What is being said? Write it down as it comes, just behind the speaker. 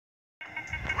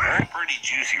heard a pretty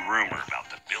juicy rumor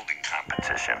about the building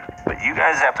competition, but you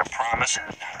guys have to promise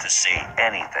not to say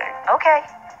anything. Okay.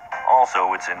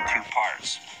 Also, it's in 2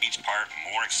 parts. Each part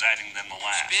more exciting than the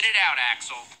last. Spit it out,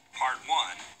 Axel. Part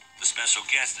 1. The special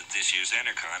guest at this year's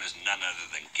Endercon is none other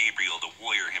than Gabriel the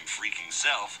Warrior him freaking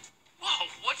self. Whoa,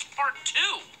 what's part 2?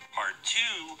 Part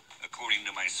 2, according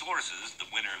to my sources, the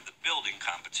winner of the building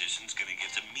competition is going to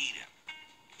get to meet him.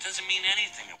 Doesn't mean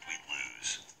anything if we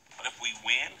lose. But if we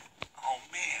win, oh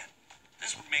man,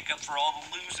 this would make up for all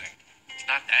the losing. It's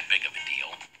not that big of a deal.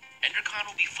 Endercon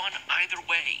will be fun either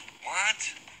way. What?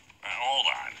 Hold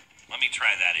on. Let me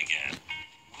try that again.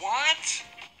 What?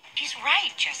 He's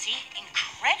right, Jesse.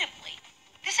 Incredibly.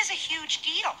 This is a huge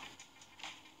deal.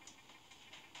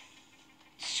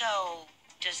 So,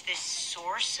 does this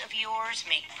source of yours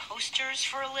make posters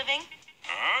for a living?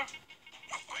 Huh?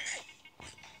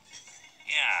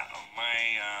 Yeah,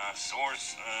 my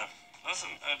source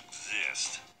doesn't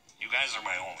exist. You guys are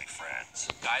my only friends.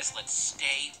 Guys, let's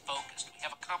stay focused. We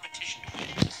have a competition to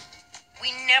win.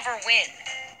 We never win.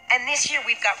 And this year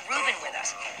we've got Ruben with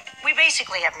us. We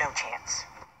basically have no chance.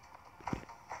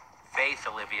 Faith,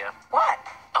 Olivia. What?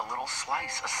 A little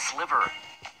slice, a sliver.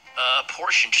 A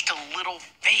portion, just a little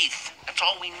faith. That's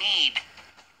all we need.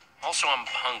 Also, I'm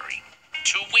hungry.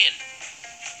 To win.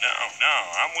 No,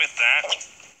 I'm with that.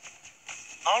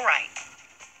 All right.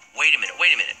 Wait a minute.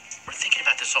 We're thinking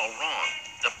about this all wrong.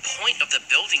 The point of the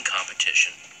building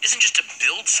competition isn't just to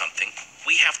build something.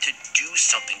 We have to do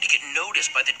something to get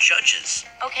noticed by the judges.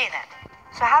 Okay then.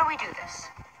 So how do we do this?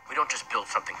 We don't just build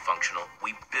something functional.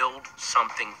 We build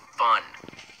something fun.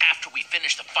 After we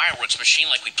finish the fireworks machine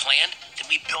like we planned, then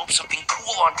we build something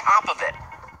cool on top of it.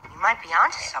 You might be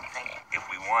onto something. If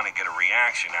we want to get a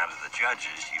reaction out of the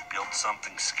judges, you build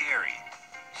something scary.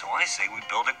 So I say we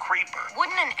build a creeper.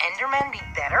 Wouldn't an Enderman be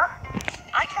better?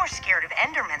 I'm more scared of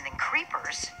Endermen than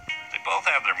creepers. They both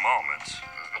have their moments.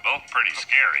 Both pretty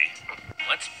scary.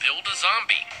 Let's build a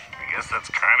zombie. I guess that's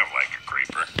kind of like a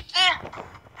creeper.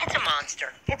 It's a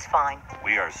monster. It's fine.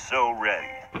 We are so ready.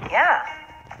 Yeah.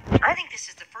 I think this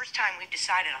is the first time we've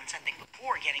decided on something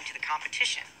before getting to the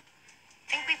competition.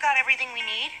 Think we've got everything we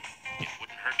need? It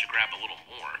wouldn't hurt to grab a little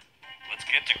more. Let's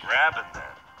get to grabbing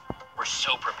then. We're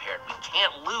so prepared. We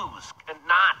can't lose.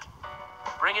 Cannot.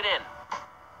 Bring it in.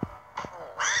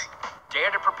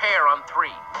 Dare to prepare on 3.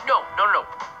 No.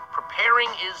 Preparing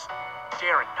is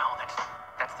daring. No,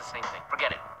 that's the same thing.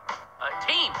 Forget it.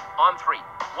 Team on 3.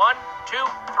 1, 2,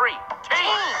 3.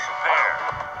 Team!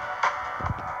 Prepare.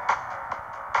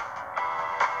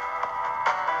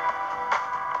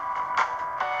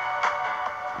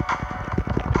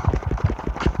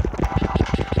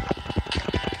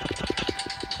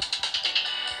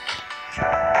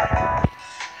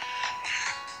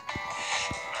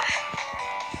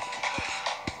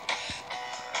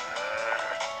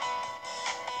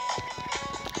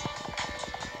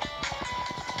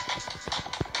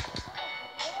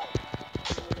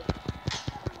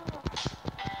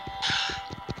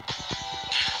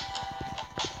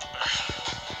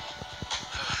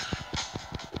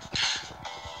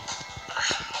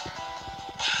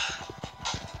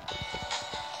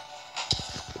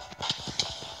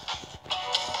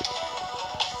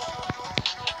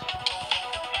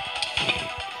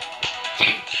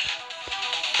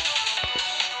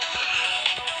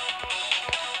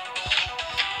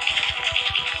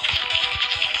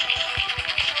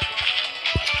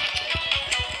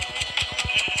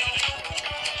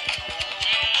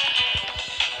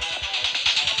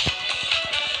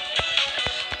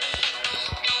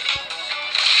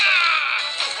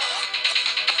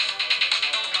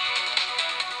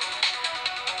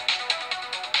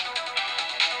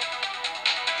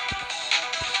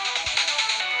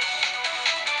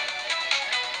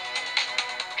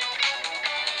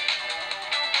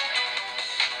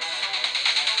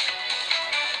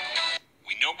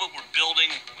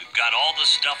 We've got all the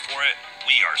stuff for it.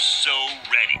 We are so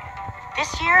ready.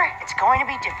 This year, it's going to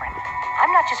be different.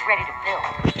 I'm not just ready to build.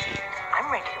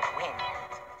 I'm ready to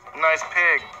win. Nice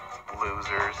pig,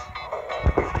 losers.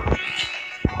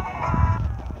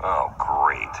 Oh,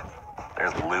 great.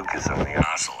 There's Lucas and the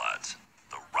Ocelots.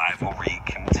 The rivalry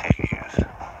continues.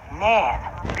 Man,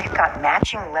 they've got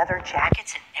matching leather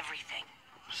jackets and everything.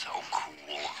 So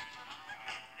cool.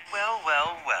 Well.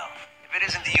 If it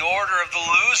isn't the order of the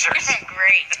losers.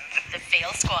 Great. The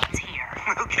fail squad's here.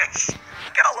 Lucas,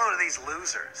 get a load of these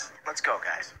losers. Let's go,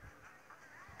 guys.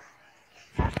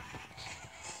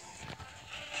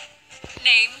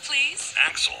 Name, please?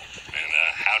 Axel. And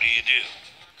how do you do?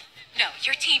 No,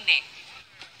 your team name.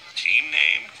 Team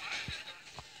name?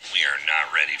 We are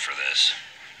not ready for this.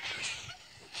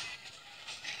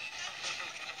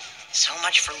 So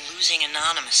much for losing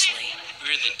anonymously.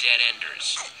 We're the Dead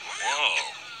Enders. Whoa.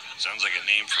 Sounds like a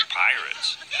name for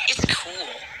pirates. It's cool.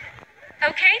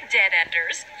 Okay, Dead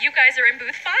Enders. You guys are in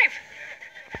booth 5.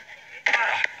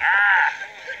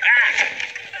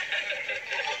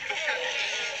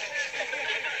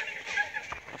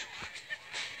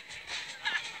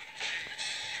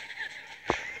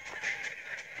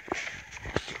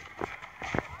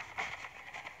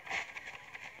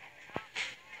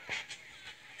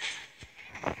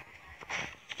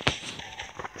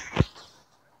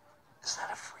 Is that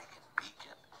a freaking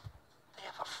beacon? They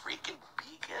have a freaking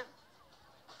beacon?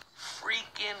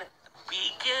 Freaking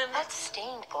beacon? That's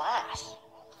stained glass.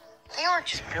 They aren't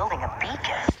just building a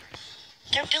beacon.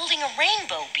 They're building a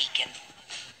rainbow beacon.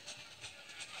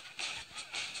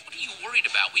 What are you worried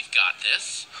about? We've got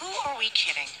this. Who are we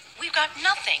kidding? We've got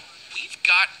nothing. We've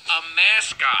got a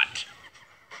mascot.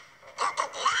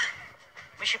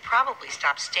 We should probably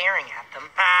stop staring at them.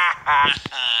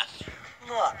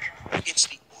 Look. It's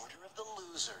the Order of the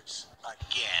Losers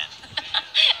again.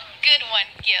 Good one,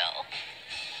 Gil.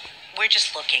 We're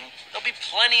just looking. There'll be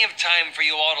plenty of time for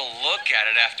you all to look at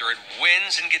it after it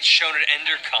wins and gets shown at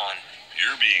EnderCon.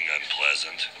 You're being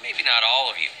unpleasant. Maybe not all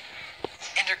of you.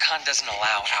 EnderCon doesn't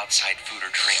allow outside food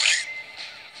or drink.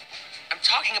 I'm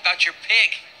talking about your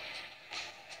pig.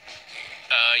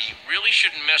 You really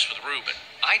shouldn't mess with Reuben.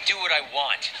 I do what I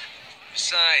want.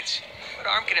 Besides, what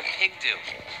harm can a pig do?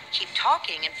 Keep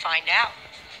talking and find out.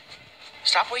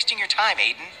 Stop wasting your time,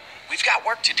 Aiden. We've got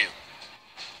work to do.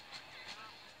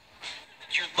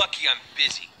 You're lucky I'm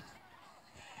busy.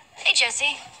 Hey,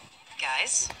 Jesse.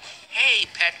 Guys, Hey,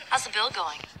 Pet. how's the build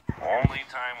going? Only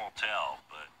time will tell,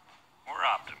 but we're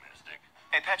optimistic.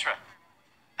 Hey, Petra.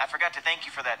 I forgot to thank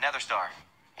you for that Nether Star.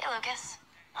 Hey, Lucas.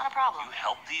 Not a problem. You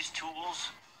help these tools?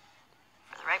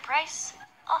 For the right price,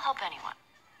 I'll help anyone.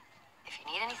 If you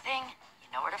need anything,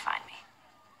 you know where to find me.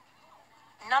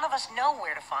 None of us know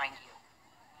where to find you.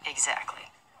 Exactly.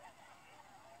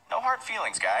 No hard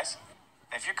feelings, guys.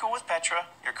 If you're cool with Petra,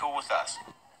 you're cool with us.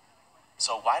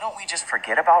 So why don't we just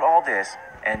forget about all this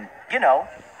and,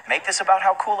 make this about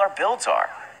how cool our builds are?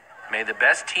 May the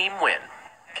best team win.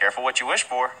 Careful what you wish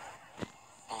for.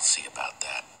 We'll see about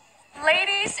that.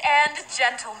 Ladies and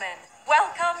gentlemen,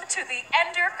 welcome to the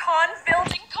EnderCon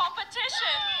building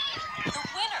competition. The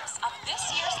winners of this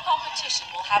year's competition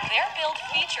will have their build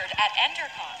featured at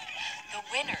EnderCon. The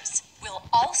winners will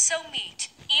also meet,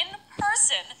 in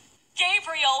person,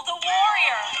 Gabriel the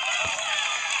Warrior.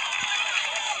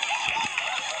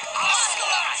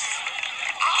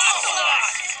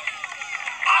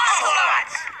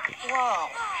 Whoa.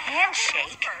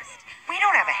 Handshake? We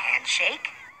don't have a handshake.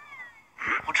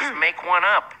 We'll just make one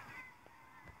up.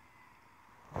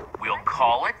 We'll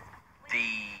call it the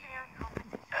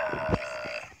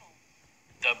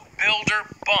Builder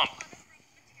Bump.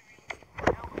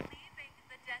 Leaving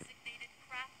the designated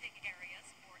crafting areas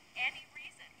for any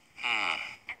reason.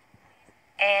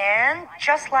 And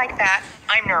just like that,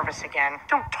 I'm nervous again.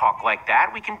 Don't talk like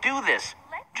that. We can do this.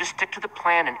 Just stick to the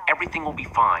plan and everything will be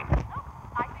fine.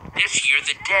 This year,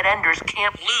 the Dead Enders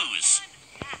can't lose.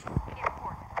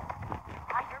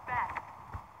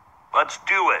 Let's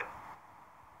do it.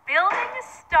 Building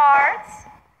starts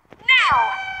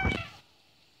now.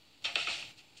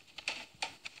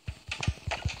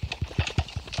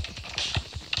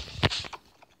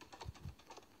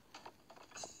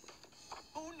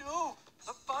 Oh no,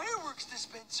 a fireworks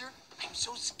dispenser. I'm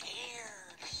so scared.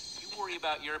 You worry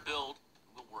about your build,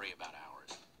 we'll worry about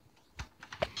ours.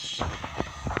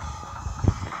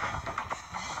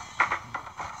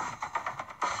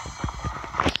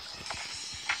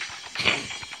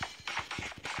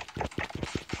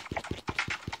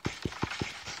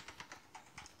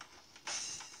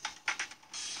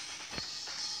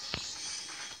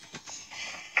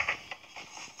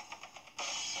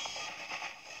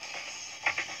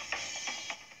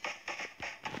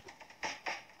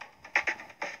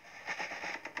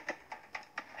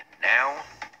 Now,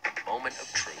 moment of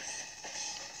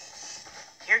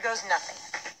truth. Here goes nothing.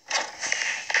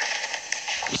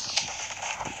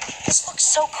 This looks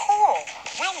so cool.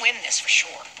 We'll win this for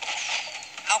sure.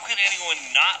 How could anyone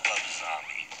not love a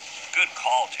zombie? Good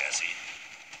call, Jesse.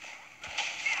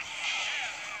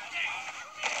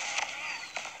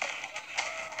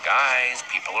 Guys,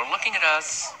 people are looking at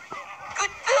us.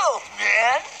 Good build,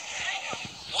 man.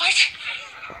 What?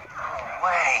 No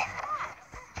way.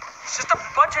 It's just a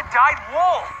bunch of dyed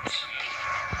wolves.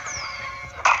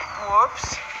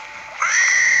 Whoops.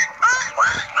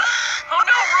 Oh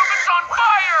no, Reuben's on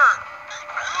fire!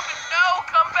 Reuben, no,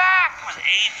 come back! It was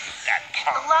Aiden, that The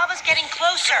punk. lava's getting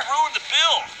closer. Ruined the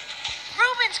build.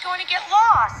 Ruben's going to get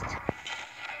lost.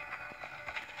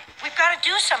 We've got to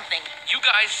do something. You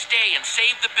guys stay and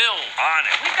save the build. On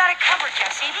it. We've got it covered,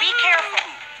 Jesse. Be careful.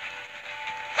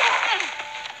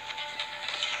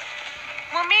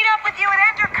 We'll meet up with you at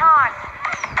EnderCon.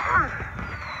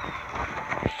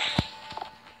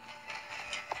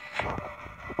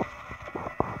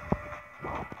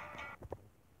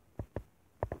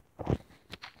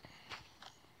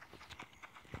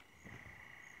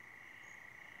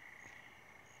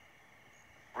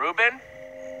 Ruben?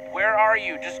 Where are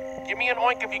you? Just give me an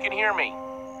oink if you can hear me.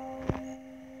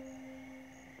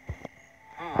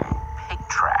 Pig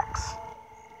tracks.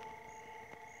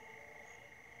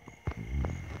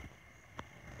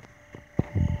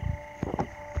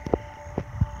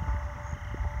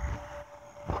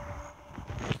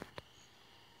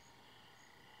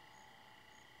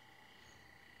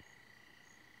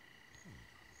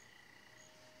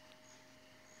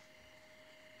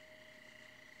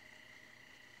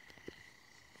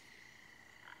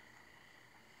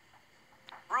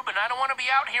 Ruben, I don't want to be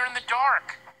out here in the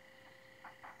dark.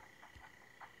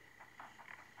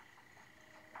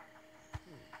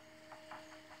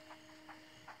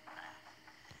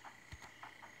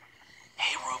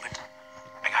 Hey, Ruben.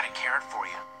 I got a carrot for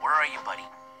you. Where are you, buddy?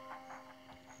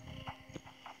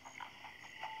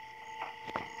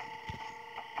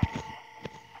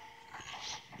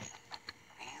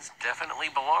 These definitely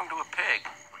belong to a pig.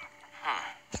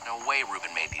 There's no way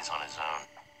Ruben made these on his own.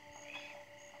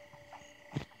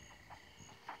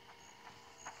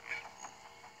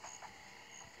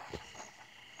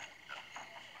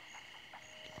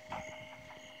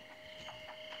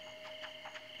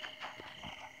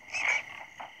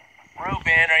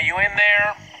 Ruben, are you in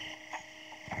there?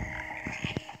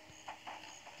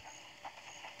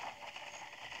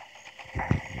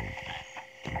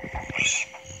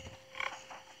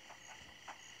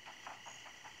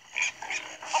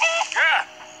 Yeah.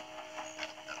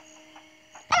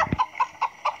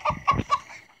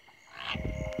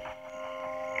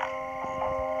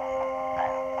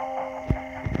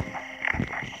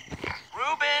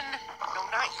 Ruben! No,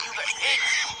 not you, the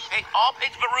pigs. Hey, all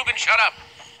pigs but Ruben, shut up.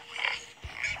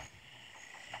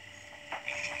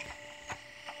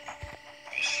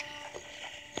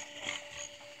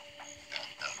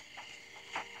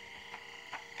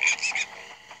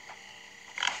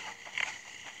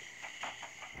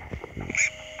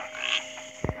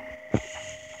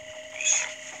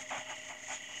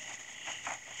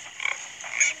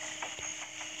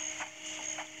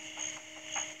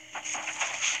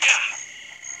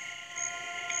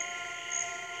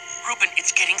 Ruben,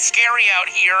 it's getting scary out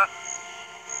here.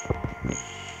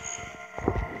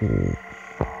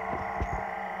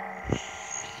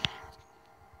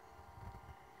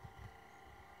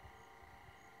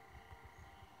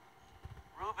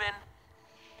 Ruben?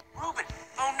 Ruben!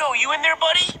 Oh no, you in there,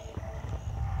 buddy?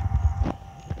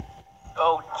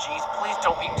 Oh, jeez, please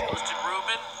don't be toasted,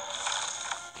 Ruben.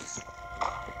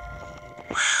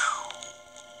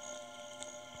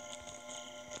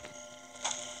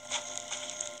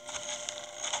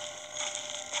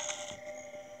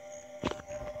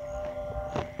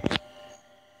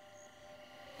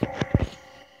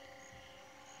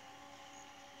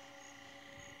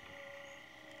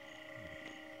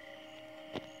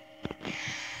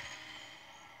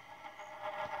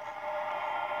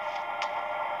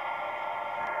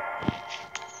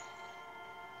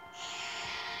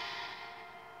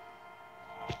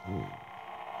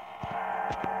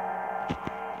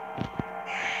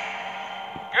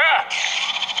 Yeah.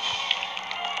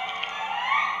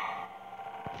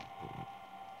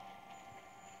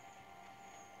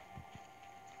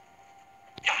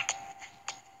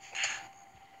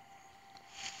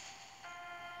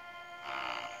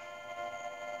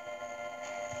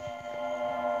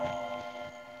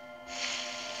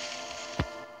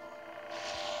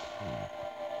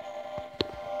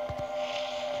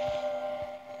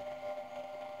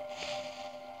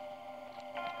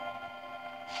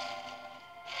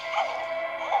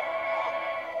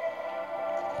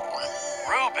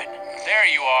 Ruben, there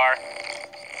you are.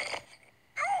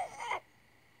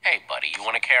 Hey, buddy, you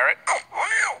want a carrot?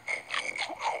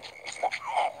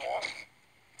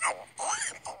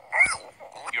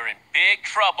 You're in big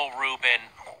trouble, Ruben.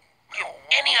 You have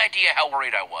any idea how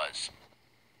worried I was?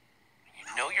 You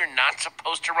know you're not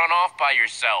supposed to run off by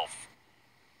yourself.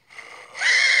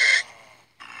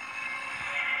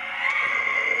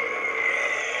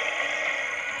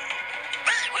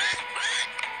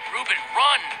 Ruben,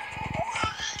 run!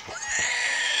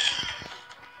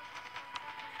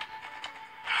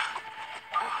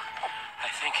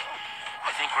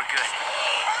 I think we're good.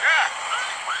 Yeah.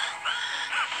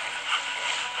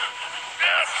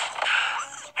 Yes.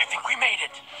 I think we made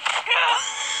it.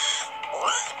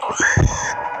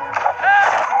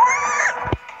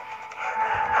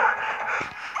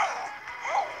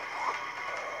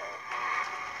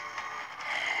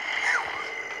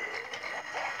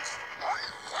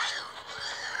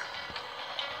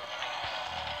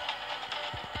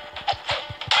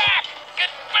 Back!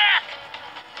 Get back!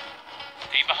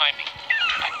 Stay behind me.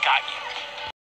 I got you.